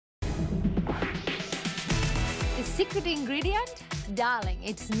The secret ingredient? Darling,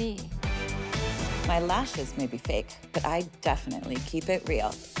 it's me. My lashes may be fake, but I definitely keep it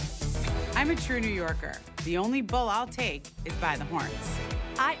real. I'm a true New Yorker. The only bull I'll take is by the horns.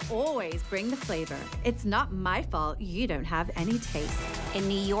 I always bring the flavor. It's not my fault you don't have any taste. In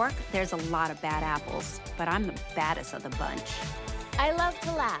New York, there's a lot of bad apples, but I'm the baddest of the bunch. I love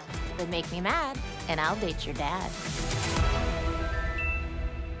to laugh, but make me mad, and I'll date your dad.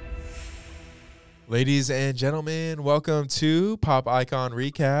 Ladies and gentlemen, welcome to Pop Icon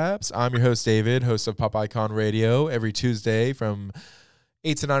Recaps. I'm your host, David, host of Pop Icon Radio, every Tuesday from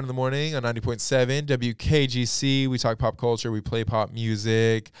 8 to 9 in the morning on 90.7 WKGC. We talk pop culture, we play pop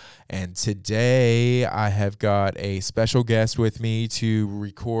music, and today I have got a special guest with me to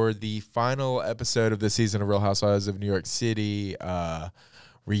record the final episode of the season of Real Housewives of New York City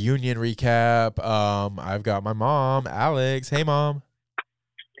reunion recap. I've got my mom, Alex. Hey, Mom.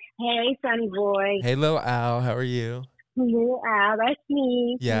 Hey, Sonny boy. Hey, little Al. How are you? Little Al, that's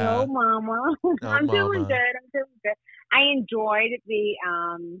me. Yeah. Hello, Mama. Oh, I'm doing Mama. good. I enjoyed the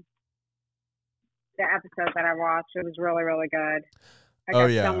episode that I watched. It was really, really good. I got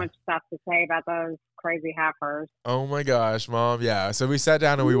so much stuff to say about those crazy heifers. Oh my gosh, Mom. Yeah. So we sat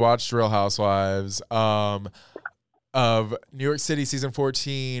down and we watched Real Housewives of New York City season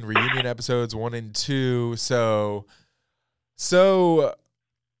 14 reunion episodes 1 and 2. So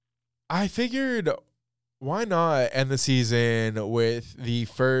I figured, why not end the season with the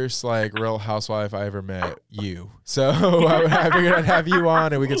first Real Housewife I ever met, you. So I figured I'd have you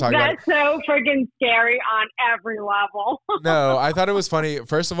on and we could talk about it. That's so freaking scary on every level. No, I thought it was funny.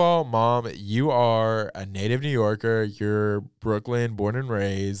 First of all, Mom, you are a native New Yorker. You're Brooklyn, born and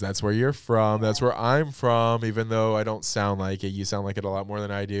raised. That's where you're from. That's where I'm from, even though I don't sound like it. You sound like it a lot more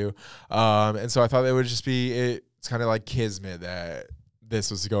than I do. And so I thought it would just be, it's kind of like kismet that this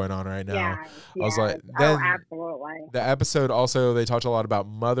was going on right now. Yeah, I was like, then absolutely. The episode also, they talked a lot about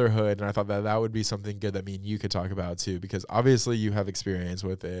motherhood, and I thought that would be something good that me and you could talk about too, because obviously you have experience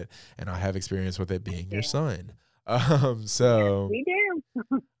with it, and I have experience with it being your son. So we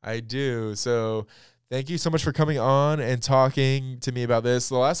do. I do. So thank you so much for coming on and talking to me about this.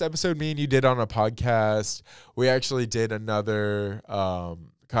 The last episode me and you did on a podcast, we actually did another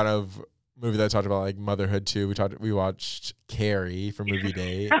kind of movie that talked about motherhood too. We watched Carrie for movie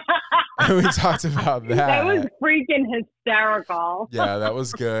date. And we talked about that. That was freaking hysterical. Yeah, that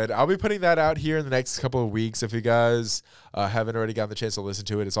was good. I'll be putting that out here in the next couple of weeks. If you guys haven't already gotten the chance to listen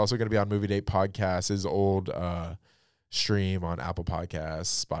to it, it's also going to be on Movie Date Podcast, his old stream on Apple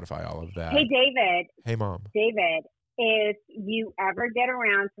Podcasts, Spotify, all of that. Hey, David. Hey, Mom. David, if you ever get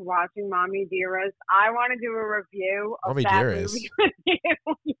around to watching Mommy Dearest, I want to do a review of Mommy that Dearest. movie with you.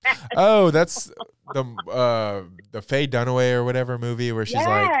 Yes. Oh, that's the Faye Dunaway or whatever movie where she's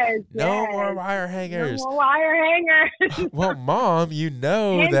no more wire hangers. No more wire hangers. Well, Mom, you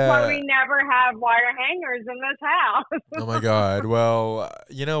know Hence that. why we never have wire hangers in this house. Oh my God. Well,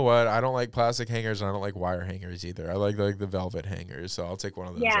 you know what? I don't like plastic hangers and I don't like wire hangers either. I like the velvet hangers, so I'll take one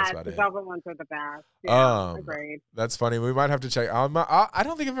of those. That's about the it. velvet ones are the best. Yeah, agreed. That's funny. We might have to check. I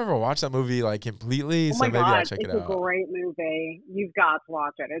don't think I've ever watched that movie completely, so maybe I'll check it out. It's a great movie. You've got to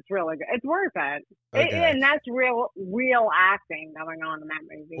watch it. It's really good. It's worth it. Okay. And that's real acting going on in that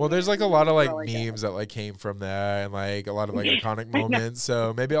movie. Well, there's a lot of really memes that came from that and a lot of iconic moments.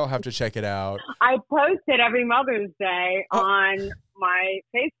 So maybe I'll have to check it out. I post it every Mother's Day on my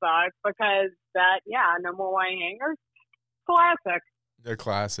Facebook because no more wire hangers. Classic. They're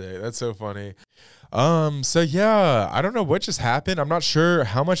classic. That's so funny. So yeah, I don't know what just happened. I'm not sure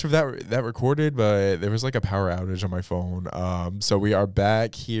how much of that recorded, but there was a power outage on my phone. So we are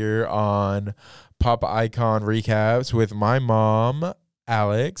back here on Pop Icon Recaps with my mom,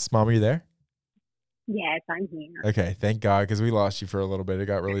 Alex. Mom, are you there? Yes, I'm here. Okay, thank God, because we lost you for a little bit. It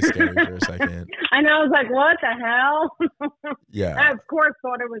got really scary for a second. I know. I was like, what the hell? Yeah. I, of course,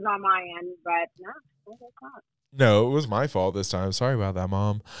 thought it was on my end, but no, it's not. No, it was my fault this time. Sorry about that,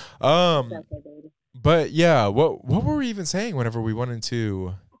 Mom. But yeah, what were we even saying whenever we went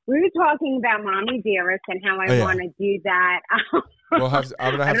into? We were talking about Mommy Dearest and how I want to do that. I'm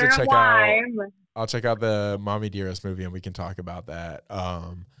gonna have to check why, out. I'll check out the Mommy Dearest movie and we can talk about that.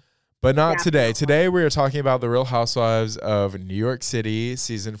 But not today. Today we are talking about the Real Housewives of New York City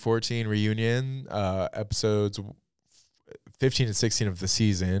season 14 reunion episodes 15 and 16 of the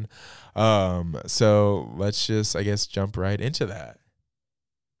season. So let's just, I guess, jump right into that.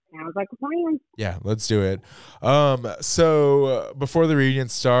 And I was like, "Fine." Yeah, let's do it. So before the reunion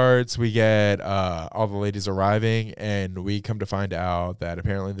starts, we get all the ladies arriving, and we come to find out that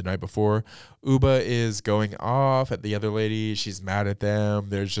apparently the night before, Uba is going off at the other lady. She's mad at them.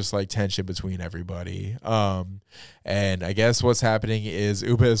 There's just like tension between everybody. And I guess what's happening is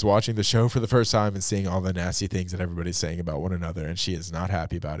Uba is watching the show for the first time and seeing all the nasty things that everybody's saying about one another, and she is not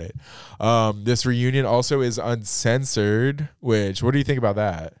happy about it. This reunion also is uncensored, which, what do you think about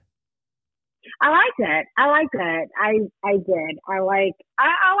that? I liked it. I did. I like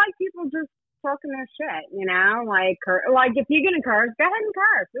people just talking their shit, you know, like if you're gonna curse, go ahead and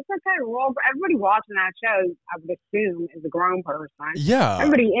curse. It's okay. Well, everybody watching that show, I would assume, is a grown person. Yeah.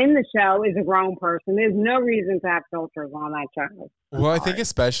 Everybody in the show is a grown person. There's no reason to have filters on that show. Well, I think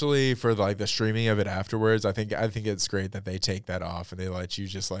especially for like the streaming of it afterwards, I think it's great that they take that off and they let you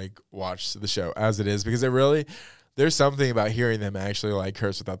just like watch the show as it is, because it really, there's something about hearing them actually like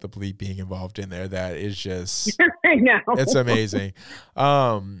curse without the bleep being involved in there that is just, I know. It's amazing.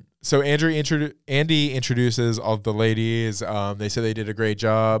 So Andy introduces all the ladies. They say they did a great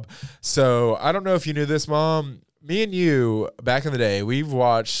job. So I don't know if you knew this, Mom. Me and you, back in the day, we've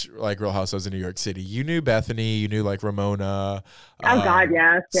watched like Real Housewives in New York City. You knew Bethany, you knew like Ramona. Oh God,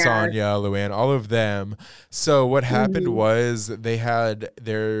 yes. Sonia, Luann, all of them. So what happened was they had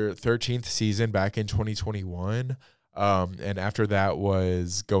their 13th season back in 2021. And after that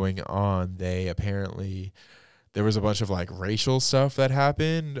was going on, they apparently, there was a bunch of like racial stuff that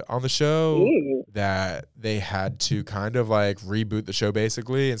happened on the show that they had to kind of like reboot the show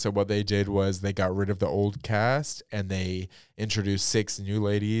basically. And so what they did was they got rid of the old cast and they introduced 6 new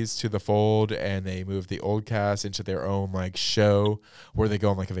ladies to the fold, and they moved the old cast into their own like show where they go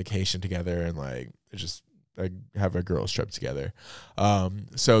on like a vacation together and like just like have a girls trip together.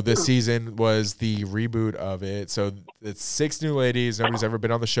 So this season was the reboot of it. So it's 6 new ladies. Nobody's ever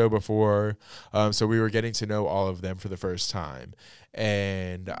been on the show before. So we were getting to know all of them for the first time.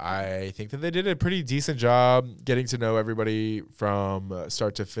 And I think that they did a pretty decent job getting to know everybody from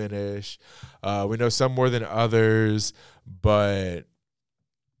start to finish. We know some more than others, but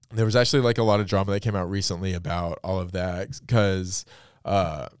there was actually like a lot of drama that came out recently about all of that because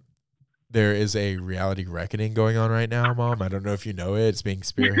there is a reality reckoning going on right now, Mom. I don't know if you know it. It's being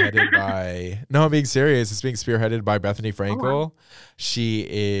spearheaded by... No, I'm being serious. It's being spearheaded by Bethany Frankel. She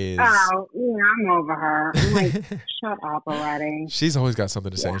is... Oh, yeah, I'm over her. I'm like, shut up already. She's always got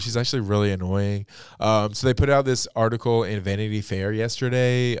something to say. She's actually really annoying. So they put out this article in Vanity Fair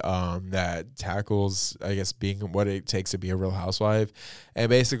yesterday that tackles, I guess, being what it takes to be a real housewife. And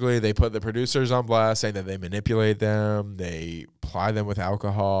basically, they put the producers on blast, saying that they manipulate them, they ply them with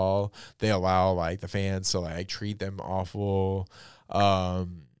alcohol, they allow like the fans to like treat them awful. A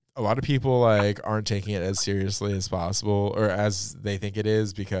lot of people like aren't taking it as seriously as possible or as they think it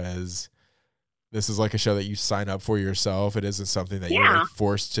is, because this is like a show that you sign up for yourself. It isn't something that you're like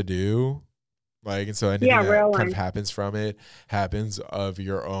forced to do. Like, and so anything that kind of happens from it happens of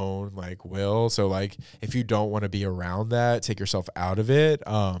your own like will. So like, if you don't want to be around that, take yourself out of it.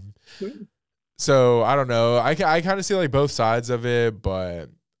 So I don't know. I kind of see like both sides of it,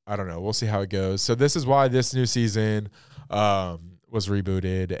 but I don't know. We'll see how it goes. So this is why this new season was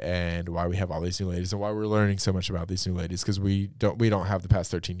rebooted, and why we have all these new ladies, and why we're learning so much about these new ladies, because we don't have the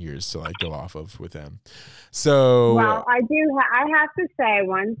past 13 years to like go off of with them. So well, I do. I have to say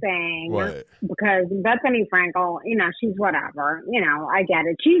one thing. What? Because Bethany Frankel, you know, she's whatever. You know, I get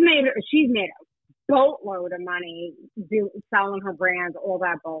it. She's made a boatload of money selling her brands, all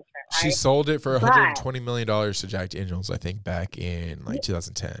that bullshit. Right? She sold it for $120 million to Jack Daniels, I think, back in like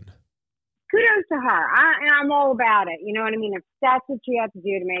 2010. Kudos to her. I'm all about it. You know what I mean? If that's what she has to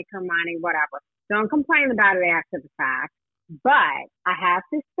do to make her money, whatever. Don't complain about it after the fact. But I have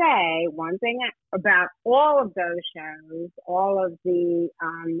to say one thing about all of those shows, all of the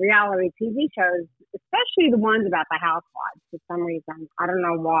reality TV shows, especially the ones about the housewives, for some reason. I don't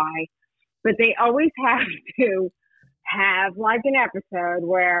know why. But they always have to have like an episode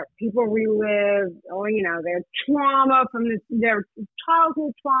where people relive, or you know, their trauma from their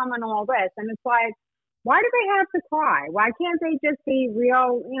childhood trauma and all this, and it's like, why do they have to cry? Why can't they just be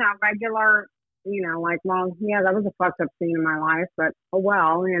real, you know, regular, you know, like, well, yeah, that was a fucked up scene in my life, but oh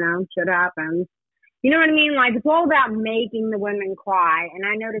well, you know, shit happens. You know what I mean? Like, it's all about making the women cry, and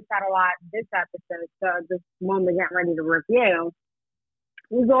I noticed that a lot this episode. So this one we're getting ready to review,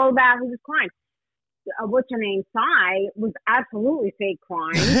 it was all about who was crying. What's her name? Sai was absolutely fake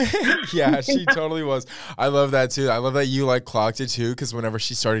crying. Yeah, she totally was. I love that too. I love that you like clocked it too, because whenever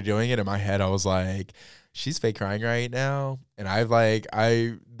she started doing it in my head, I was like, she's fake crying right now. And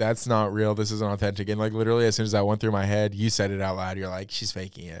that's not real. This isn't authentic. And like literally as soon as that went through my head, you said it out loud. You're like, she's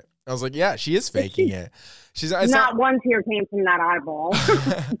faking it. I was like, yeah, she is faking it. She's not one tear came from that eyeball.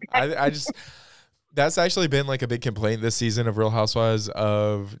 I just, that's actually been like a big complaint this season of Real Housewives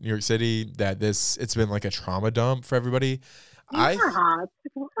of New York City, that it's been like a trauma dump for everybody. Yeah,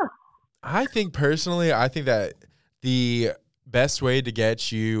 I think personally, I think that the best way to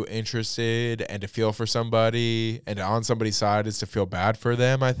get you interested and to feel for somebody and on somebody's side is to feel bad for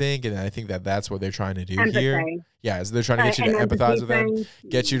them, I think. And I think that that's what they're trying to do here. Yeah, so they're trying to get you to empathize with them,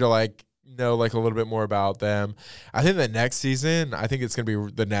 get you to like know like a little bit more about them. I think that next season, I think it's going to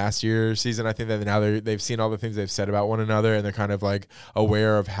be the nastier season. I think that now they've seen all the things they've said about one another, and they're kind of like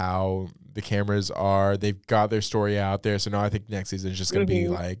aware of how the cameras are. They've got their story out there. So now I think next season is just going to be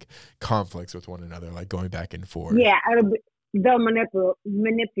like conflicts with one another, like going back and forth. Yeah, they'll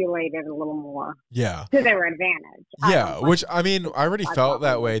manipulate it a little more. Yeah. To their advantage. Yeah, which I mean, I already felt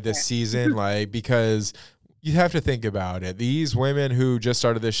that way this season, like, because you have to think about it. These women who just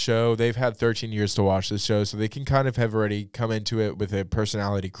started this show, they've had 13 years to watch this show, so they can kind of have already come into it with a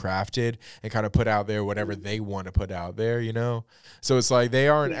personality crafted and kind of put out there whatever they want to put out there, you know? So it's like they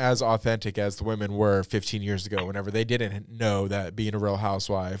aren't as authentic as the women were 15 years ago whenever they didn't know that being a Real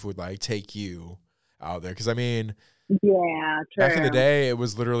Housewife would, like, take you out there. Because, I mean, yeah, true. Back in the day, it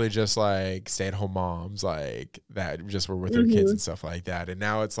was literally just like stay-at-home moms, like that just were with their kids and stuff like that. And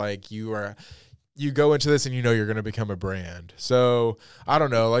now it's like you go into this and you know you're going to become a brand. So I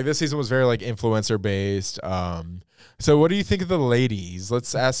don't know. Like this season was very like influencer based. So what do you think of the ladies?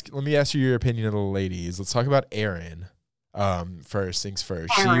 Let me ask you your opinion of the ladies. Let's talk about Erin. First things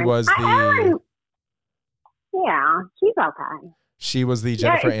first. Erin. She was yeah, she's okay. She was the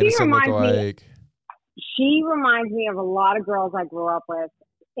Jennifer Aniston lookalike. She reminds me of a lot of girls I grew up with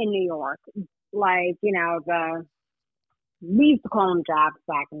in New York. Like, you know, we used to call them jobs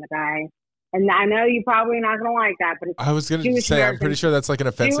back in the day. And I know you're probably not going to like that, but it's I was going to say, I'm pretty sure that's like an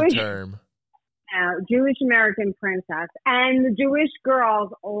offensive term. Jewish American princess. And the Jewish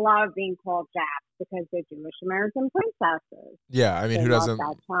girls love being called jabs because they're Jewish American princesses. Yeah, I mean, who doesn't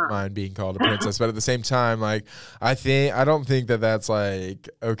mind being called a princess? But at the same time, like, I don't think that that's like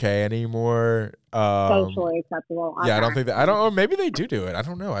okay anymore. Socially acceptable. Yeah, I don't think that. Or maybe they do it. I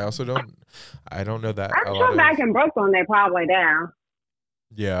don't know. I also don't. I don't know that. I'm sure back in Brooklyn they probably do.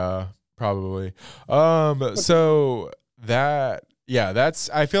 Yeah, probably. So that. Yeah,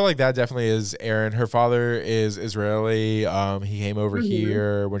 I feel like that definitely is Erin. Her father is Israeli. He came over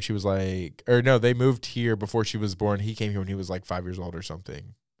here when she was like, or no, they moved here before she was born. He came here when he was like 5 years old or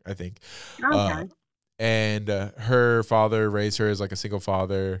something, I think. Okay. And her father raised her as like a single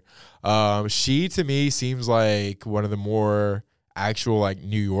father. She to me seems like one of the more actual like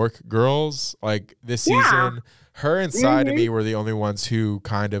New York girls. Like this season, her and Sai to me were the only ones who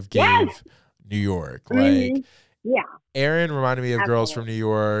kind of gave New York. Like, yeah. Erin reminded me of girls from New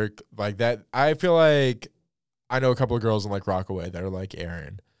York, like that. I feel like I know a couple of girls in like Rockaway that are like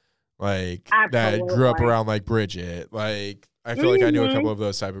Erin, like that grew up around like Bridget. Like I feel like I knew a couple of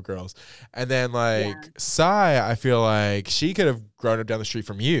those type of girls. And then like Sai, I feel like she could have grown up down the street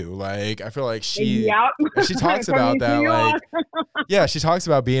from you. Like I feel like she talks about that. Like yeah, she talks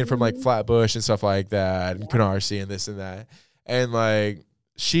about being from like Flatbush and stuff like that, and Canarsie and this and that. And like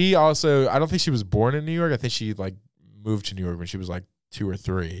she also, I don't think she was born in New York. I think she like moved to New York when she was like 2 or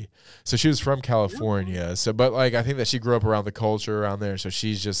 3. So she was from California. So, but like, I think that she grew up around the culture around there. So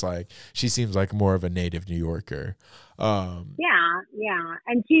she's just like, she seems like more of a native New Yorker. Yeah.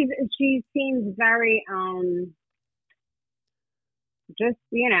 And she seems very, just,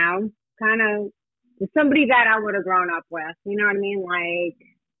 you know, kind of somebody that I would have grown up with, you know what I mean? Like,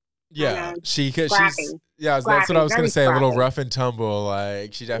 yeah, she's that's what I was going to say. A little rough and tumble.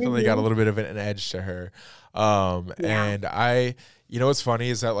 Like she definitely got a little bit of an edge to her. And you know, what's funny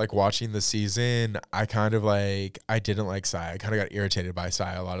is that like watching the season, I kind of like, I didn't like Sai. I kind of got irritated by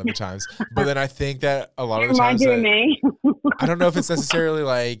Sai a lot of the times, but then I think that a lot of the times I don't know if it's necessarily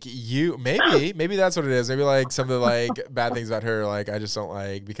like you, maybe that's what it is. Maybe like some of the like bad things about her, like I just don't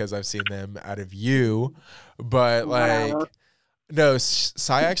like because I've seen them out of you, but like, no,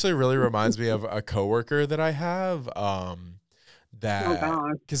 Sai actually really reminds me of a coworker that I have.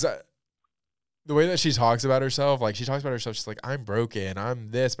 Because the way that she talks about herself, like she talks about herself, she's like, I'm broken, I'm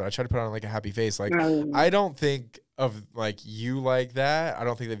this, but I try to put on like a happy face. Like I don't think of like you like that. I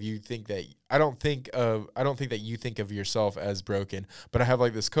don't think that you think that. I don't think that you think of yourself as broken. But I have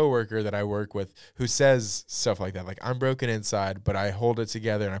like this coworker that I work with who says stuff like that. Like I'm broken inside, but I hold it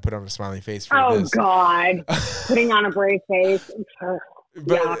together and I put on a smiling face for this. Oh God, putting on a brave face.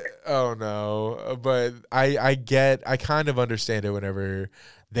 But Yuck. oh no, but I kind of understand it whenever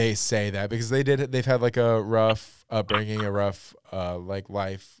they say that, because they've had like a rough upbringing, a rough like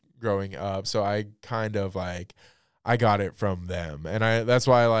life growing up. So I kind of like, I got it from them, and that's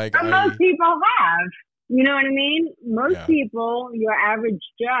why like But most people have. You know what I mean? Most Yeah. people, your average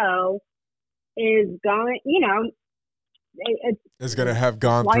Joe, is going. is gonna have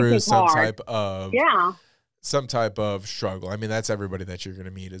gone life through is hard. Yeah, some type of struggle. I mean, that's everybody that you're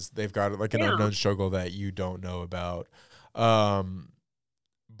gonna meet, is they've got like an yeah. unknown struggle that you don't know about.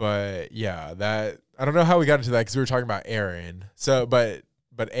 But yeah, that, I don't know how we got into that, because we were talking about Aaron. So, but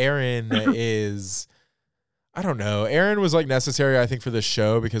Aaron is, I don't know. Aaron was like necessary, I think, for the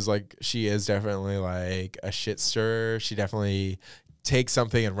show, because like she is definitely like a shit stirrer. She definitely takes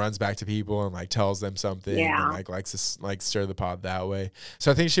something and runs back to people and like tells them something, Yeah. and like likes to like stir the pot that way.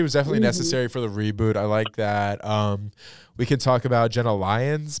 So I think she was definitely Mhm. necessary for the reboot. I like that. We can talk about Jenna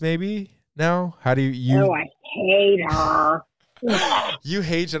Lyons maybe now. How do you? Oh, I hate her. You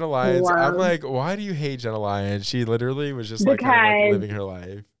hate Jenna Lyons. I'm Wow. like, why do you hate Jenna Lyons? She literally was just like kind of like Because living her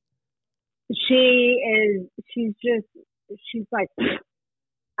life. she's like,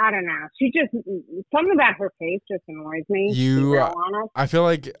 I don't know. She just, something about her face just annoys me, to be real honest. I feel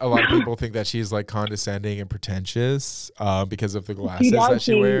like a lot of people think that she's like condescending and pretentious because of the She glasses does that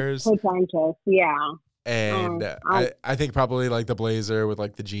she seem wears. pretentious, yeah. And I think probably like the blazer with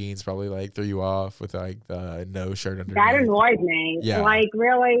like the jeans probably like threw you off, with like the no shirt underneath. That annoys me. Yeah. Like,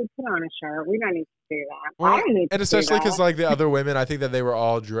 really? Put on a shirt. We don't need to do that. Well, I don't need to and especially do because that. like the other women, I think that they were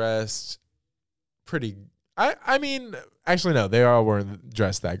all dressed pretty. I mean, actually no, they all weren't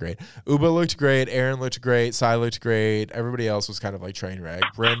dressed that great. Uba looked great. Aaron looked great. Sai looked great. Everybody else was kind of like train wreck.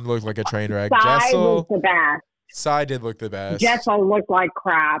 Bryn looked like a train wreck. Sai Jessel, looked the best. Sai did look the best. Jessel looked like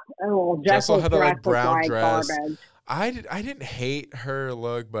crap. Oh, Jessel Jessel's had the dress like brown looked like dress. garbage. I didn't hate her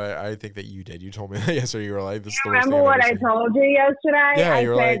look, but I think that you did. You told me that yesterday. You were like, "This is the worst Remember thing what I've I ever seen." told you yesterday? Yeah, I you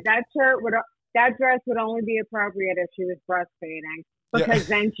were said like, that dress would only be appropriate if she was breastfeeding, because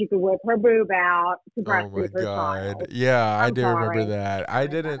Yeah. then she could whip her boob out to Oh my breastfeed her child. god. Yeah, I I'm do remember sorry. that. I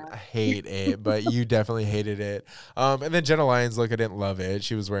didn't hate it, but you definitely hated it. And then Jenna Lyons, look, I didn't love it.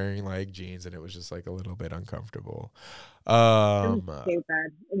 She was wearing like jeans, and it was just like a little bit uncomfortable. It was stupid.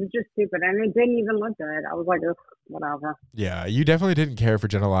 It was just stupid, and it didn't even look good. I was like, ugh, whatever. Yeah, you definitely didn't care for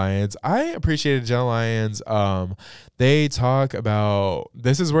Jenna Lyons. I appreciated Jenna Lyons. They talk about,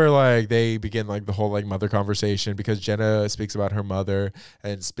 this is where like they begin like the whole like mother conversation, because Jenna speaks about her mother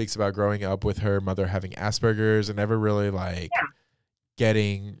and speaks about growing up with her mother having Asperger's and never really like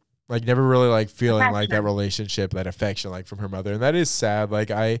getting like, never really like feeling like that Affection. relationship, that affection like from her mother. And that is sad.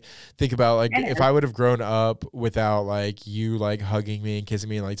 Like I think about like, It if is. I would have grown up without like you like hugging me and kissing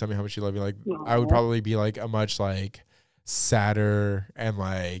me and like telling me how much you love me, like I would Aw. probably be like a much like sadder and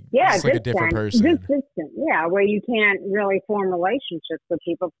like Yeah, just like a different person. distant. Yeah, where you can't really form relationships with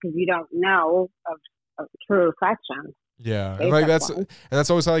people because you don't know of true affection. Yeah. And like Basically. that's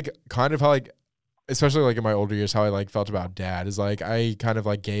always like kind of how like, especially like in my older years, how I like felt about dad is like I kind of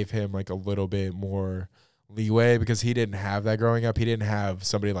like gave him like a little bit more leeway, because he didn't have that growing up. He didn't have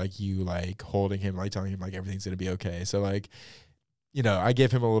somebody like you like holding him, like telling him like everything's gonna be okay. So like, you know, I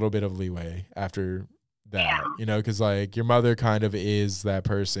gave him a little bit of leeway after that, you know, because like your mother kind of is that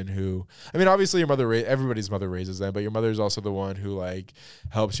person who, I mean, obviously your mother, everybody's mother raises them, but your mother is also the one who like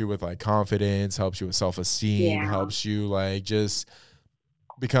helps you with like confidence, helps you with self-esteem, helps you like just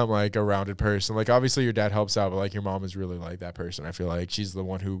become like a rounded person. Like obviously your dad helps out, but like your mom is really like that person. I feel like she's the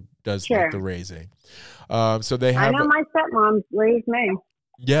one who does like the raising. So they have, I know my stepmom raised me.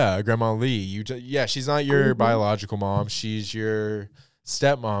 Yeah, Grandma Lee. Yeah, she's not your biological mom. She's your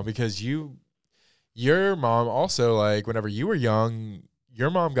stepmom, because your mom also, like whenever you were young,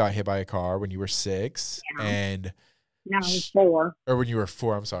 your mom got hit by a car when you were 6 and No, 4. Or when you were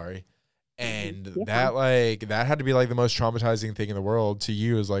 4, I'm sorry. And that had to be like the most traumatizing thing in the world to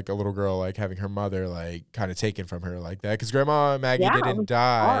you as like a little girl, like having her mother like kind of taken from her like that. Because Grandma Maggie didn't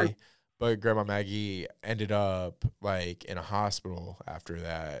die, hard. but Grandma Maggie ended up like in a hospital after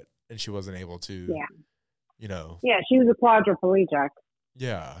that, and she wasn't able to, you know. Yeah, she was a quadriplegic.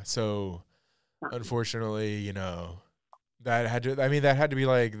 Yeah, so unfortunately, you know, that had to be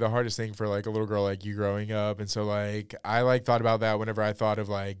like the hardest thing for like a little girl like you growing up. And so like I like thought about that whenever I thought of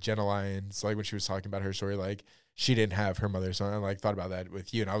like Jenna Lyons, like when she was talking about her story, like she didn't have her mother. So I like thought about that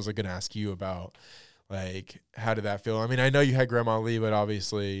with you, and I was like gonna ask you about like how did that feel? I mean, I know you had Grandma Lee, but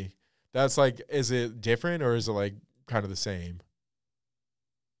obviously that's like, is it different or is it like kind of the same?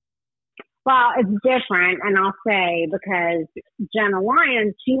 Well, it's different, and I'll say, because Jenna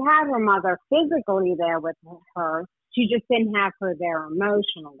Lyons, she had her mother physically there with her, She just didn't have her there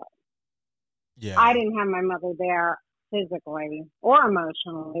emotionally. Yeah. I didn't have my mother there physically or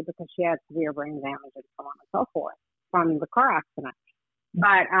emotionally because she had severe brain damage and so on and so forth from the car accident.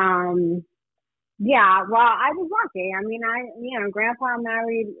 But, yeah, well, I was lucky. I mean, Grandpa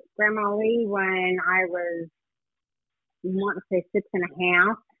married Grandma Lee when I was, I want to say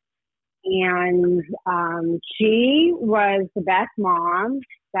 6.5. And she was the best mom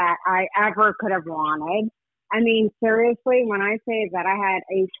that I ever could have wanted. I mean, seriously, when I say that I had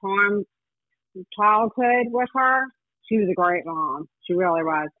a charmed childhood with her, she was a great mom. She really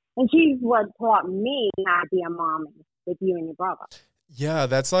was. And she's what taught me how to be a mommy with you and your brother. Yeah,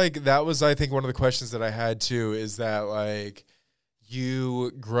 that was, I think, one of the questions that I had too, is that like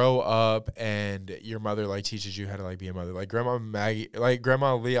you grow up and your mother like teaches you how to like be a mother. Like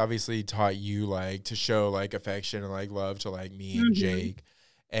Grandma Lee obviously taught you like to show like affection and like love to like me and Jake.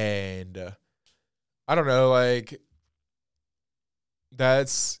 And I don't know, like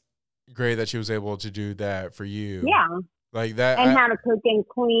that's great that she was able to do that for you. Yeah. Like that. And how to cook and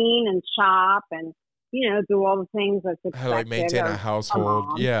clean and shop and, do all the things that's expected. How to like maintain a household.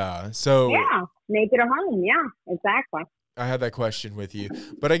 Mom. Yeah. So yeah, make it a home. Yeah, exactly. I had that question with you,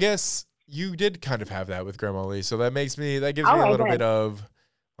 but I guess you did kind of have that with Grandma Lee. So that gives me a little bit of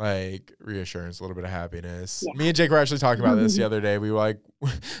like reassurance, a little bit of happiness. Yeah. Me and Jake were actually talking about this the other day. We were like,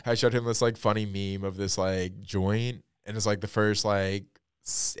 I showed him this like funny meme of this like joint, and it's like the first like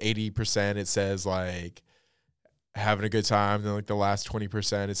 80% it says like having a good time, then like the last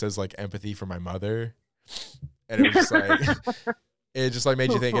 20% it says like empathy for my mother. And it was just like it just like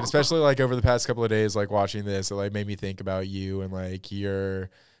made you think, and especially like over the past couple of days, like watching this, it like made me think about you and like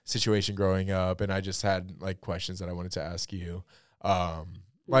your situation growing up. And I just had like questions that I wanted to ask you.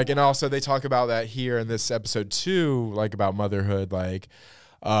 Like, and also they talk about that here in this episode too, like about motherhood, like,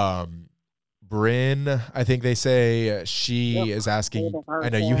 Bryn, I think they say she is asking, I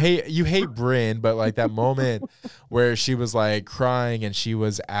know you hate Bryn, but like that moment where she was like crying and she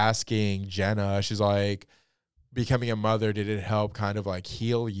was asking Jenna, she's like, becoming a mother, did it help kind of like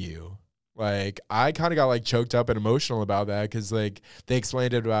heal you? Like I kind of got like choked up and emotional about that, because like they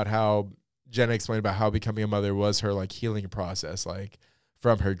explained it about how Jenna explained about how becoming a mother was her like healing process, like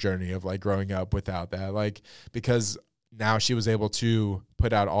from her journey of like growing up without that, like because now she was able to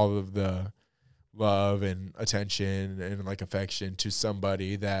put out all of the love and attention and like affection to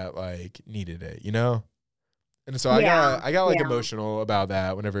somebody that like needed it, And so I got like emotional about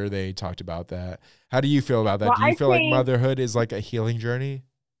that whenever they talked about that. How do you feel about that? Well, do you feel like motherhood is like a healing journey?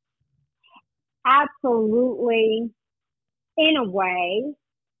 Absolutely. In a way,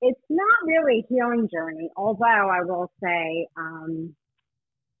 it's not really a healing journey, although I will say,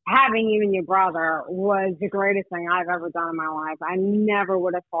 having you and your brother was the greatest thing I've ever done in my life. I never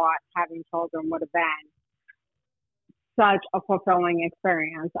would have thought having children would have been such a fulfilling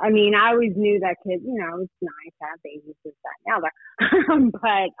experience. I mean, I always knew that kids, it's nice to have babies, this, that, and the other.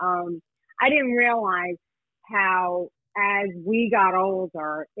 But I didn't realize how, as we got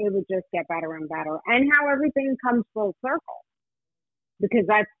older, it would just get better and better, and how everything comes full circle. Because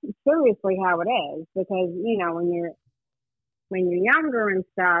that's seriously how it is. Because, when you're younger and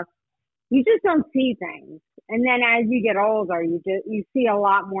stuff, you just don't see things. And then as you get older, you see a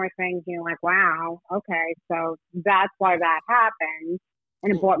lot more things. You're like, wow, okay, so that's why that happened.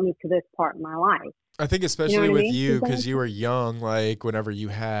 And it brought me to this part in my life. I think especially with you, because you were young, like whenever you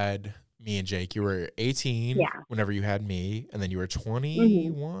had me and Jake, you were 18 whenever you had me, and then you were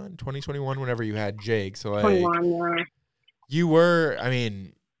 21 whenever you had Jake. So like 21, yeah. You were, I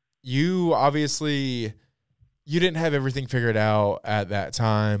mean, you obviously... You didn't have everything figured out at that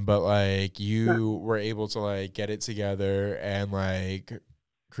time, but like you were able to like get it together and like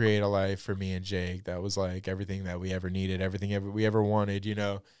create a life for me and Jake that was like everything that we ever needed, everything we ever wanted,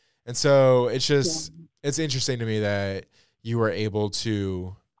 And so it's just, it's interesting to me that you were able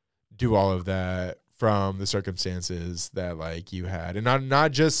to do all of that from the circumstances that like you had, and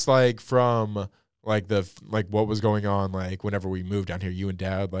not just like from like what was going on, like whenever we moved down here, you and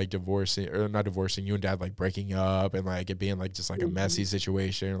Dad like not divorcing, you and Dad like breaking up, and like it being like just like a messy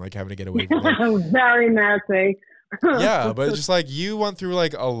situation, like having to get away from it. Very messy. Yeah, but just like you went through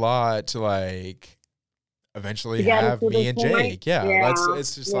like a lot to like eventually have me and Jake.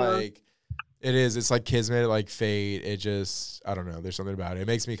 It's just like it's like kismet, like fate. It just, I don't know, there's something about it. It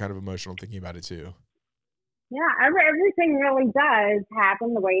makes me kind of emotional thinking about it too. Yeah, everything really does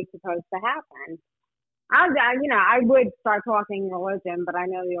happen the way it's supposed to happen. I would start talking religion, but I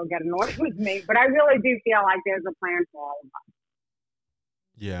know you'll get annoyed with me. But I really do feel like there's a plan for all of us.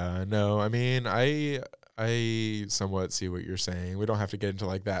 Yeah, no, I mean, I somewhat see what you're saying. We don't have to get into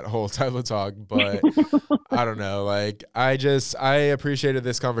like that whole type of talk, but I don't know. Like I appreciated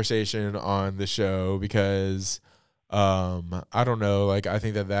this conversation on the show because I don't know. Like I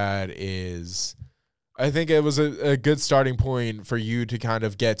think I think it was a good starting point for you to kind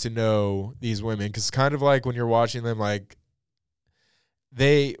of get to know these women, because kind of like when you're watching them, like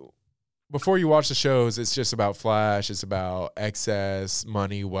before you watch the shows, it's just about flash, it's about excess,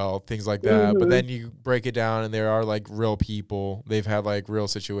 money, wealth, things like that. Mm-hmm. But then you break it down and there are like real people. They've had like real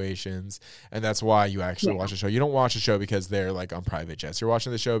situations. And that's why you actually watch the show. You don't watch the show because they're like on private jets. You're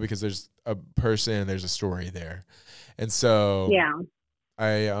watching the show because there's a person and there's a story there. And so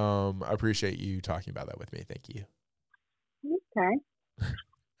I appreciate you talking about that with me. Thank you. Okay.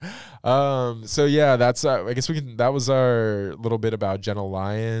 So yeah, that's I guess that was our little bit about Jenna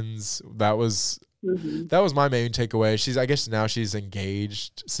Lyons. That was my main takeaway. I guess now she's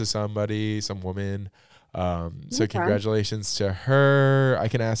engaged to some woman. So congratulations to her. I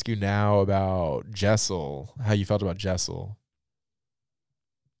can ask you now about Jessel, how you felt about Jessel.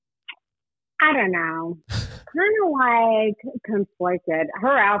 I don't know. Kind of like conflicted.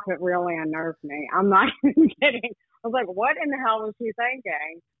 Her outfit really unnerved me. I'm not even kidding. I was like, what in the hell was she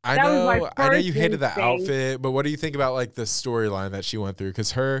thinking? I know you hated the outfit, but what do you think about like the storyline that she went through?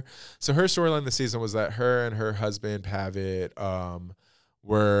 Because her storyline this season was that her and her husband Pavitt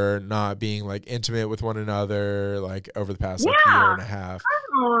were not being like intimate with one another like over the past like year and a half.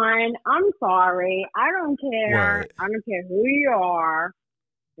 Come on. I'm sorry. I don't care. What? I don't care who you are.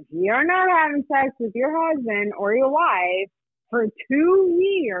 If you're not having sex with your husband or your wife for 2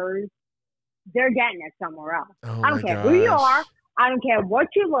 years, they're getting it somewhere else. Oh I don't care who you are. I don't care what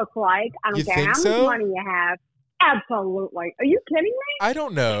you look like. I don't care how much money you have. Absolutely. Are you kidding me? I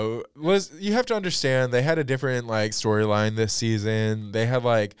don't know. You have to understand they had a different like storyline this season. They had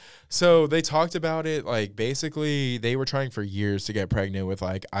like, so they talked about it like basically they were trying for years to get pregnant with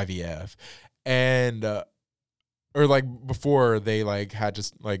like IVF, and or like before they like had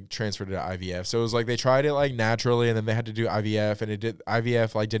just like transferred to IVF. So it was like they tried it like naturally and then they had to do IVF, and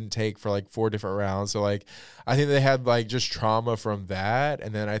IVF like didn't take for like 4 different rounds. So like I think they had like just trauma from that,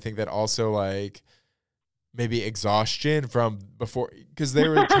 and then I think that also like maybe exhaustion from before, because they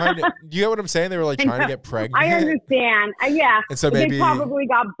were trying to, you get what I'm saying? They were like trying to get pregnant. I understand. Yeah. And so maybe they probably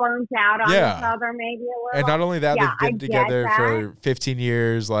got burnt out on each other maybe a little. And not only that, they've been together for 15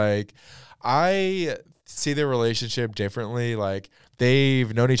 years. Like I see their relationship differently. Like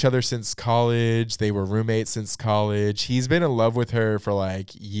they've known each other since college. They were roommates since college. He's been in love with her for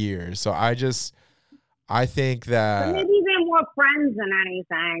like years. So I think that but maybe they're more friends than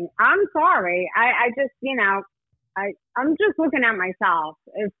anything. I'm sorry. I just, I'm just looking at myself.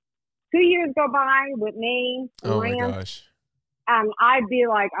 If 2 years go by with me, my gosh. I'd be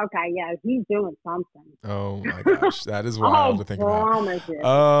like, okay, yeah, he's doing something. Oh my gosh, that is wild to think about. And he's an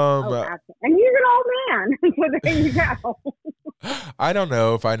old man, so there you go. I don't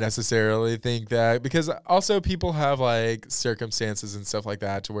know if I necessarily think that, because also people have like circumstances and stuff like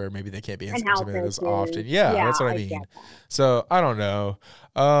that to where maybe they can't be as intimate as often. Yeah, that's what I mean. So I don't know.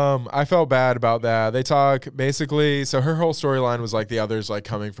 I felt bad about that. They talk basically, so her whole storyline was like the others like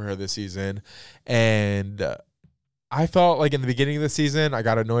coming for her this season, and I felt like in the beginning of the season, I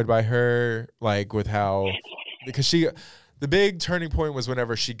got annoyed by her, like with how, because the big turning point was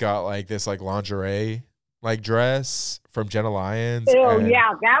whenever she got like this like lingerie like dress from Jenna Lyons. Oh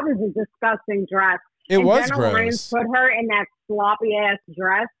yeah, that was a disgusting dress. Was Jenna gross. Lyons put her in that sloppy ass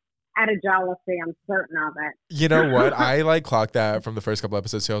dress out of jealousy. I'm certain of it. You know what? I like clocked that from the first couple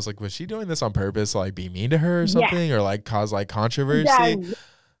episodes too. I was like, was she doing this on purpose to like be mean to her or something, or like cause like controversy? That's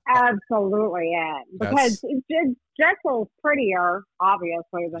absolutely it. Because Jessel's prettier,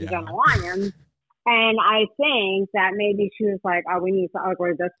 obviously, than Jenna Lyons. And I think that maybe she was like, oh, we need to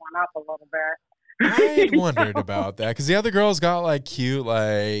ugly this one up a little bit. I wondered about that, because the other girls got like cute,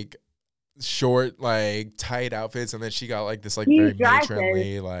 like short, like tight outfits, and then she got like this like very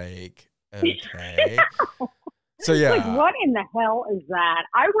matronly, like okay. So yeah, like what in the hell is that?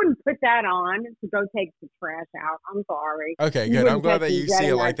 I wouldn't put that on to go take the trash out. I'm sorry. Okay, good. I'm glad that you see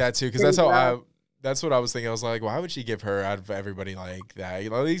it like that too, because that's how that's what I was thinking. I was like, why would she give her out of everybody like that?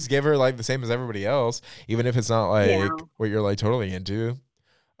 At least give her like the same as everybody else, even if it's not like what you're like totally into.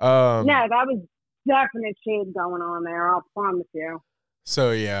 No, that was definite shade going on there. I'll promise you. So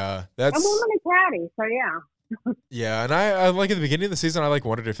yeah, that's a woman is catty. So yeah. Yeah, and I like at the beginning of the season, I like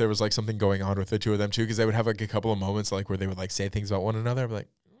wondered if there was like something going on with the two of them too, because they would have like a couple of moments like where they would like say things about one another. I'm like,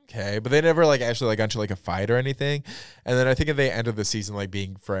 okay, but they never like actually like got into like a fight or anything. And then I think at the end of the season, like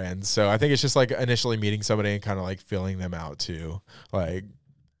being friends. So I think it's just like initially meeting somebody and kind of like filling them out too, like.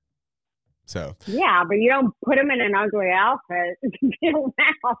 So yeah, but you don't put him in an ugly outfit to get him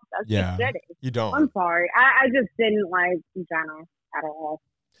out. That's yeah, just shitty. you don't. I'm sorry. I just didn't like Jenna at all.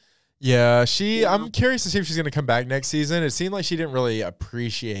 Yeah, I'm curious to see if she's going to come back next season. It seemed like she didn't really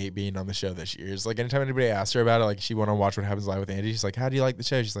appreciate being on the show this year. It's like anytime anybody asked her about it, like she wanted to watch What Happens Live with Andy. She's like, "How do you like the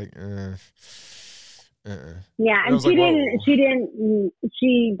show?" She's like, Yeah, and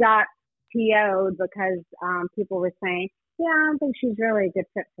she got PO'd because people were saying, yeah, I don't think she's really a good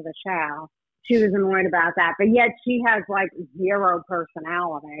fit for the show. She was annoyed about that, but yet she has like zero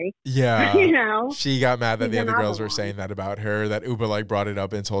personality. Yeah, you know, she got mad that She's the other girls were one. saying that about her. That Uba like brought it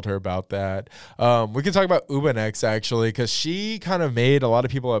up and told her about that. We can talk about Uba next, actually, because she kind of made a lot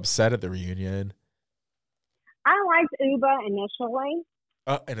of people upset at the reunion. I liked Uba initially.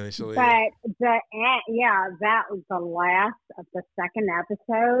 Initially, but that was the last of the second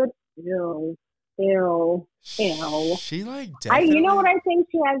episode. Ew. She like definitely. You know what I think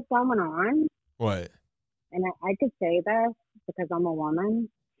she has going on? What? And I could say this because I'm a woman.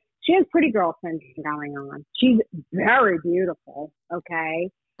 She has pretty girl syndrome going on. She's very beautiful, okay?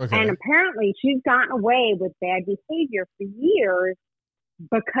 And apparently she's gotten away with bad behavior for years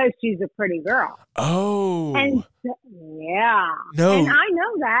because she's a pretty girl. Oh. And yeah. No. And I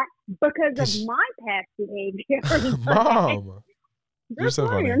know that because of my past behavior. Mom. You're so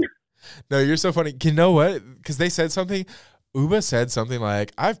funny. No, you're so funny. You know what? Because they said something. Uba said something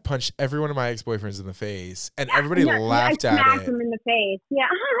like, "I've punched every one of my ex-boyfriends in the face," and everybody laughed at it. I smacked him in the face. Yeah.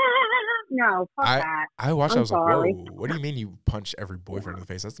 No, fuck that. I watched. I was sorry. like, "Whoa! What do you mean you punch every boyfriend in the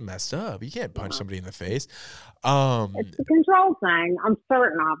face? That's messed up. You can't punch somebody in the face." It's a control thing. I'm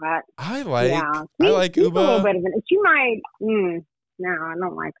certain of it. I like She's Uba. A little bit of an. She might. No, I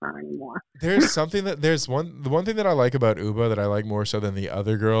don't like her anymore. The one thing that I like about Uba that I like more so than the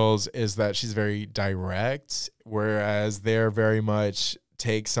other girls is that she's very direct, whereas they're very much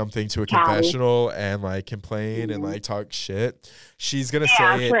take something to a confessional and like complain and like talk shit. She's gonna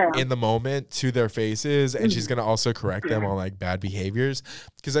say it in the moment to their faces, and she's gonna also correct them on like bad behaviors.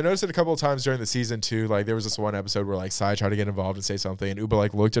 Because I noticed it a couple of times during the season too. Like there was this one episode where like Sai tried to get involved and say something, and Uba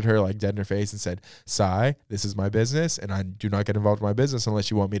like looked at her like dead in her face and said, "Sai, this is my business, and I do not get involved in my business unless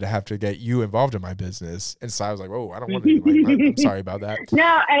you want me to have to get you involved in my business." And Sai was like, "Oh, I don't want to. I'm sorry about that."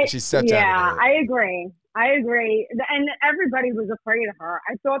 No, she stepped out of it. I agree. And everybody was afraid of her.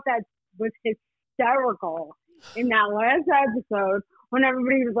 I thought that was hysterical in that last episode when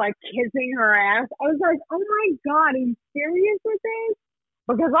everybody was like kissing her ass. I was like, oh my God, are you serious with this?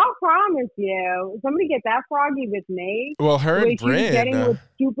 Because I'll promise you, somebody get that froggy with me. Well, her and Bryn. Getting with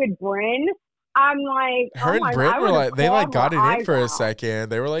stupid Bryn. I'm like, her and Bryn were like, they like got it in for a second.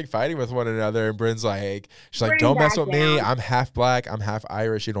 They were like fighting with one another, and Bryn's like, she's like, "Don't mess with me. I'm half black. I'm half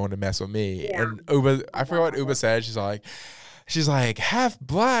Irish. You don't want to mess with me." Yeah. And Uba, I forgot what Uba said. She's like half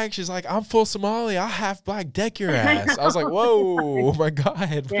black. She's like, "I'm full Somali. I'll half black deck your ass." I was like, "Whoa, oh my God, what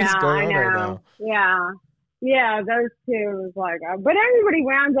is going on right now?" Yeah, those two was like, but everybody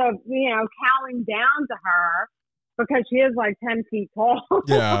wound up, cowing down to her. Because she is like 10 feet tall.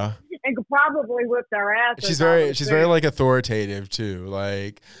 Yeah. And could probably whip their ass. She's very like authoritative too.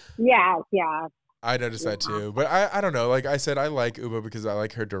 Like yeah. I noticed that too. But I don't know. Like I said, I like Uba because I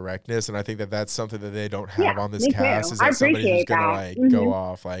like her directness, and I think that that's something that they don't have on this cast. Too. Is that somebody who's gonna like go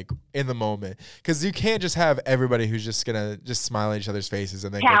off like in the moment? Because you can't just have everybody who's just gonna just smile at each other's faces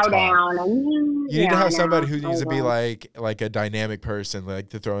and then cow go talk. down. You need to have somebody who needs to be like a dynamic person, like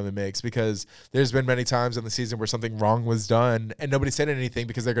to throw in the mix. Because there's been many times in the season where something wrong was done and nobody said anything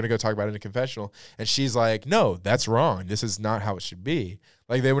because they're gonna go talk about it in a confessional, and she's like, "No, that's wrong. This is not how it should be."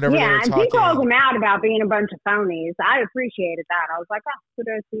 Like they were never. Yeah, and she calls them out about being a bunch of phonies. I appreciated that. I was like, "Oh,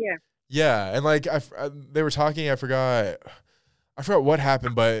 kudos to you." Yeah, and like they were talking. I forgot what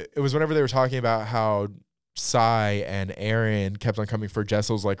happened, but it was whenever they were talking about how Sai and Aaron kept on coming for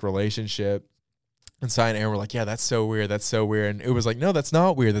Jessel's like relationship. And Sai and Aaron were like, "Yeah, that's so weird. That's so weird." And it was like, "No, that's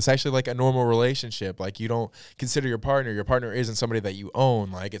not weird. That's actually like a normal relationship. Like you don't consider your partner. Your partner isn't somebody that you own.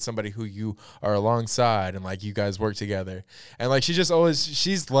 Like it's somebody who you are alongside, and like you guys work together." And like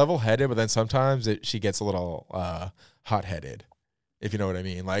she's level headed, but then sometimes she gets a little hot headed, if you know what I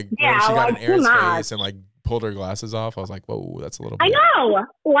mean. Like when she got in Aaron's face and like pulled her glasses off, I was like, "Whoa, that's a little bit." I know.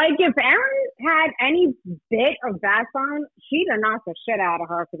 Like if Aaron had any bit of backbone, she'd have knocked the shit out of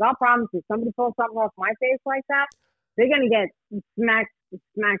her. Because I'll promise you, somebody pulls something off my face like that, they're gonna get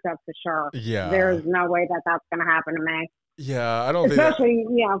smacked up for sure. Yeah, there's no way that that's gonna happen to me. Yeah, I don't especially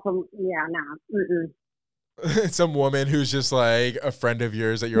some woman who's just like a friend of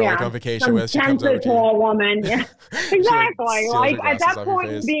yours that you're like on vacation with. She comes over to tall woman. Yeah, exactly. like at that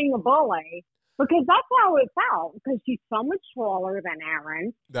point, being a bully. Because that's how it felt. Because she's so much taller than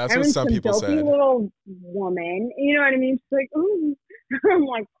Erin. That's Erin's what some people dopey said. little woman. You know what I mean? She's like, ooh. I'm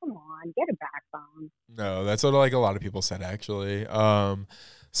like, come on, get a backbone. No, that's what like a lot of people said actually.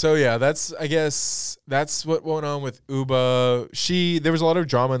 So yeah, I guess that's what went on with Uba. There was a lot of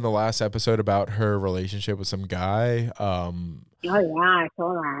drama in the last episode about her relationship with some guy. Oh yeah, I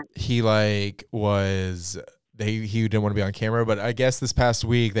saw that. He like he didn't want to be on camera, but I guess this past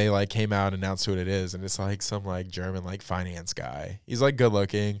week they like came out and announced what it is, and it's like some like German like finance guy. He's like good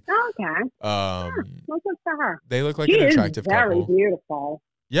looking. Oh, okay. What's up to her? They look like She an is attractive very couple. beautiful.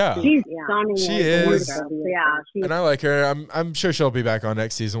 Yeah. She's stunning. She is. Yeah. And I like her. I'm sure she'll be back on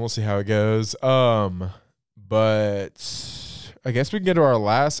next season. We'll see how it goes. But I guess we can get to our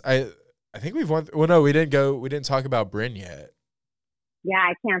last. I think we've won. Well, no, we didn't talk about Brynn yet. Yeah,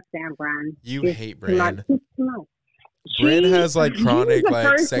 I can't stand Brynn. You She's hate too much. Brynn. She's too much. Brynn has like chronic the like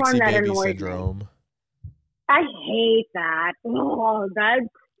first sexy one that baby annoyed me. syndrome. I hate that. Oh, that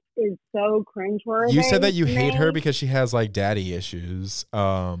is so cringeworthy. You said that you to hate me. her because she has like daddy issues.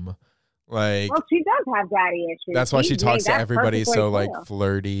 Like Well, she does have daddy issues. that's why she He's talks made to that everybody so perfectly like clear.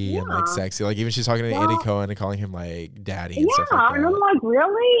 flirty and like Yeah. sexy. Like even she's talking to Well- Andy Cohen and calling him like daddy and stuff Yeah, like and I'm that. like,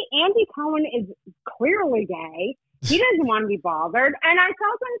 really? Andy Cohen is clearly gay. He doesn't want to be bothered. And I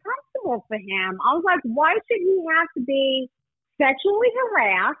felt uncomfortable for him. I was like, why should he have to be sexually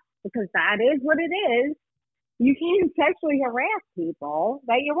harassed? Because that is what it is. You can't sexually harass people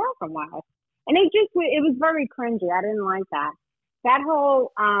that you're working with. And it was very cringy. I didn't like that. That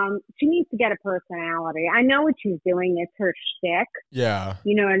whole, she needs to get a personality. I know what she's doing. It's her shtick. Yeah.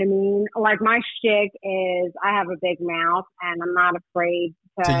 You know what I mean? Like my shtick is I have a big mouth and I'm not afraid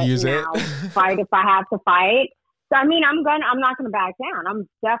To use it. fight if I have to fight. So I mean, I'm not gonna back down. I'm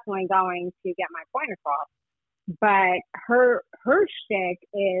definitely going to get my point across. But her shtick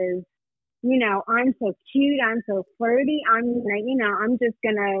is, you know, I'm so cute, I'm so flirty, I'm just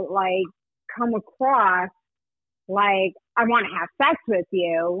gonna like come across like I want to have sex with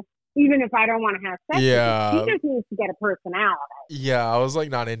you, even if I don't want to have sex Yeah. with you. She just needs to get a personality. Yeah, I was like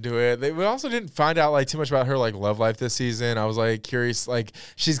not into it. We also didn't find out like too much about her like love life this season. I was like curious, like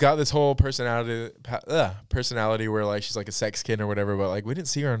she's got this whole personality where like she's like a sex kid or whatever, but like we didn't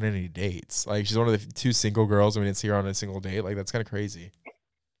see her on any dates. Like she's one of the two single girls and we didn't see her on a single date. Like that's kind of crazy.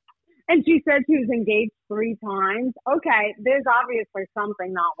 And she said she was engaged 3 times. Okay, there's obviously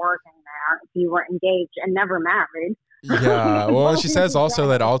something not working there if you were engaged and never married. Yeah, well, and she says also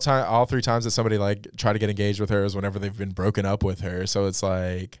that all 3 times that somebody like tried to get engaged with her is whenever they've been broken up with her. So it's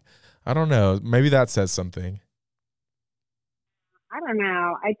like, I don't know, maybe that says something. I don't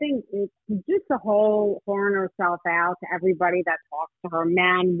know. I think it's just the whole pouring herself out to everybody that talks to her,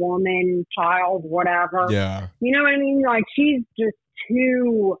 man, woman, child, whatever. Yeah, You know what I mean? Like she's just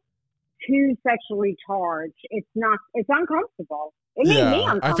too sexually charged. It's uncomfortable. It made me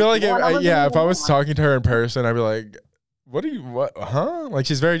uncomfortable. I feel like if I was talking. talking to her in person, I'd be like, like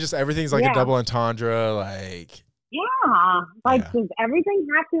she's very just everything's like a double entendre, like Yeah. Like, Yeah. does everything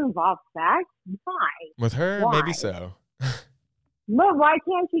have to involve sex? Why? with her, Why? maybe so. But why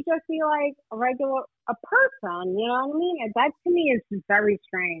can't she just be like a person? You know what I mean? That to me is just very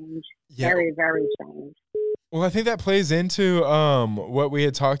strange. Yeah. Very, very strange. Well, I think that plays into what we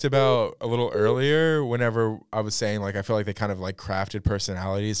had talked about a little earlier whenever I was saying, like, I feel like they kind of, like, crafted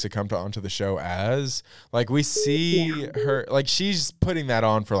personalities to come onto the show as. Like, we see her, like, she's putting that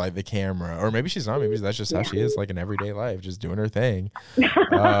on for, like, the camera. Or maybe she's not. Maybe that's just how she is, like, in everyday life, just doing her thing. Just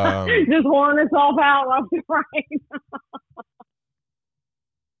whoring herself out left and right.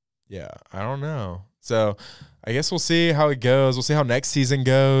 Yeah, I don't know. So I guess we'll see how it goes. We'll see how next season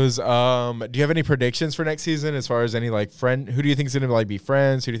goes. Do you have any predictions for next season as far as any like who do you think is going to like be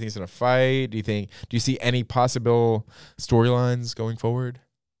friends? Who do you think is going to fight? Do you see any possible storylines going forward?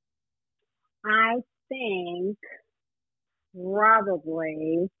 I think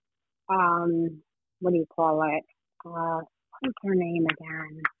probably, what do you call it? What's her name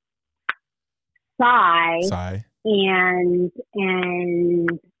again? Sigh. And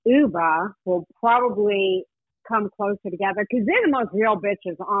Uba will probably come closer together because they're the most real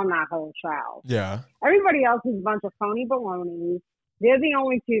bitches on that whole show. Yeah. Everybody else is a bunch of phony balonies. They're the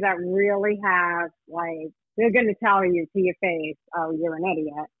only two that really have, like, they're going to tell you to your face, oh, you're an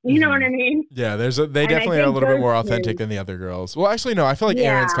idiot. You know what I mean? Yeah, they definitely are a little bit more authentic than the other girls. Well, actually, no, I feel like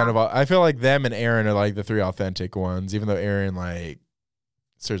Erin's kind of, I feel like them and Erin are like the 3 authentic ones, even though Erin like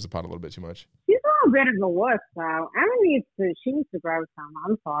stirs the pot a little bit too much. She's a little bit of a wuss, though. She needs to grow some.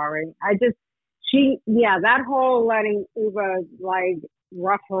 I'm sorry. That whole letting Uba, like,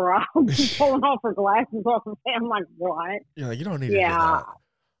 rough her up, pulling off her glasses off her face. I'm like, what? Yeah, like, you don't need to do that.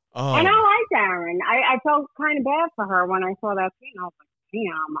 And I liked Aaron. I felt kind of bad for her when I saw that scene. I was like,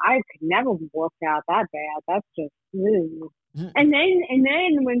 damn, I could never work out that bad. That's just, ew. And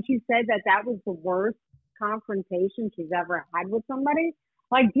then when she said that was the worst confrontation she's ever had with somebody,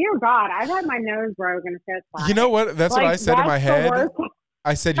 like, dear God, I've had my nose broken a fist fight. You know what? That's what I said in my head. Worst.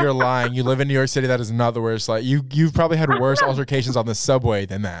 I said, you're lying. You live in New York City. That is not the worst. Like, you've probably had worse altercations on the subway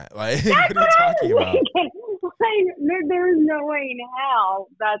than that. Like, what are you talking about? Like, there's no way in hell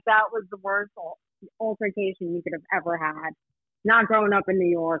that was the worst altercation you could have ever had. Not growing up in New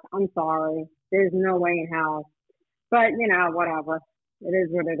York. I'm sorry. There's no way in hell. But, you know, whatever. It is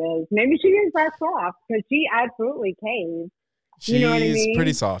what it is. Maybe she is that soft because she absolutely caved. She's you know what I mean?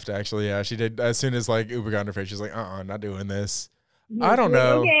 Pretty soft, actually. Yeah, she did. As soon as, like, Uber got in her face, she's like, not doing this. I don't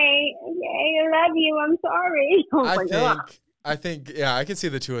know. Okay, I love you. I'm sorry. I think, yeah, I can see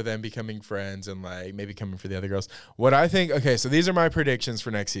the two of them becoming friends and, like, maybe coming for the other girls. What I think, okay, so these are my predictions for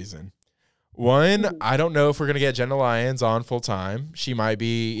next season. One, I don't know if we're going to get Jenna Lyons on full time. She might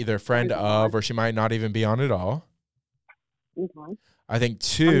be either a friend of, or she might not even be on at all. Okay. I think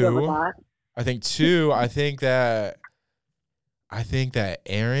that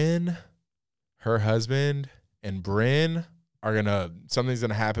Aaron, her husband, and Brynn something's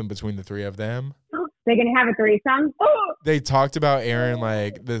gonna happen between the three of them. They're gonna have a threesome. They talked about Aaron,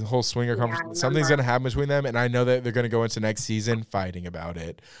 like the whole swinger conversation. Something's gonna happen between them, and I know that they're gonna go into next season fighting about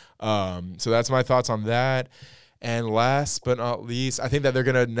it. So that's my thoughts on that. And last but not least, I think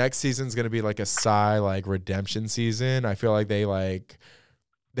that next season's gonna be like a Psy like redemption season. I feel like they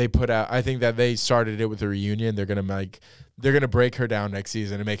put out. I think that they started it with the reunion. They're gonna break her down next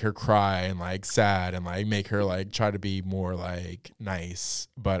season and make her cry and like sad and like make her like try to be more like nice.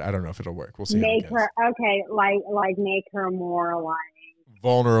 But I don't know if it'll work. We'll see. Make her make her more like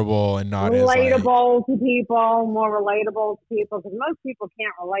vulnerable and not relatable to people, more relatable to people, because most people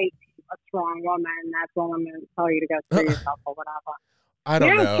can't relate to a strong woman. That's what I'm going to tell you to go through yourself or whatever. I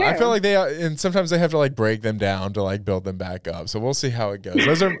don't know. True. I feel like and sometimes they have to like break them down to like build them back up. So we'll see how it goes.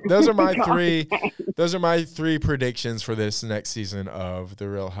 Those are my three. Those are my three predictions for this next season of The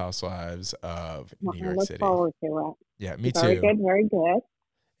Real Housewives of New York City. I look forward to it. Yeah, me too. Very good.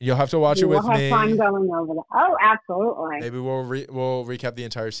 You'll have to watch it with me. We'll have fun going over that. Oh, absolutely. Maybe we'll recap the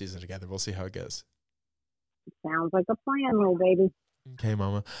entire season together. We'll see how it goes. Sounds like a plan, little baby. Okay,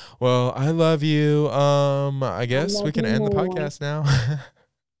 Mama. Well, I love you. I guess we can end the podcast now.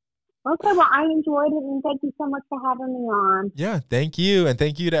 Okay, well, I enjoyed it, and thank you so much for having me on. Yeah, thank you. And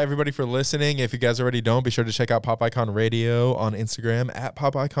thank you to everybody for listening. If you guys already don't, be sure to check out Pop Icon Radio on Instagram at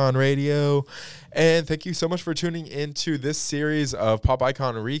Pop Icon Radio. And thank you so much for tuning into this series of Pop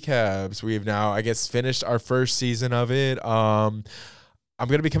Icon Recaps. We've now, I guess, finished our first season of it. I'm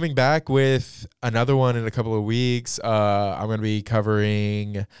going to be coming back with another one in a couple of weeks. I'm going to be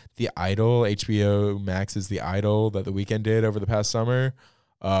covering The Idol, HBO Max's The Idol that The Weeknd did over the past summer.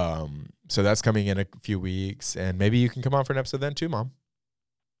 So that's coming in a few weeks, and maybe you can come on for an episode then too, Mom.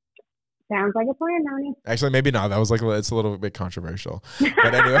 Sounds like a plan, Noni. Actually, maybe not. That was like, it's a little bit controversial.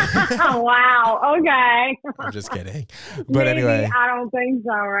 But anyway. Wow. Okay. I'm just kidding. But anyway. I don't think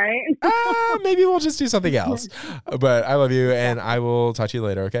so, right? Maybe we'll just do something else. But I love you, and I will talk to you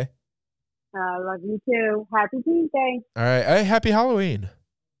later, okay? I love you too. Happy Tuesday. All right. Hey, happy Halloween.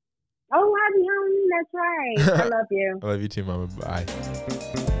 Oh, happy Halloween. That's right. I love you. I love you too, Mama. Bye.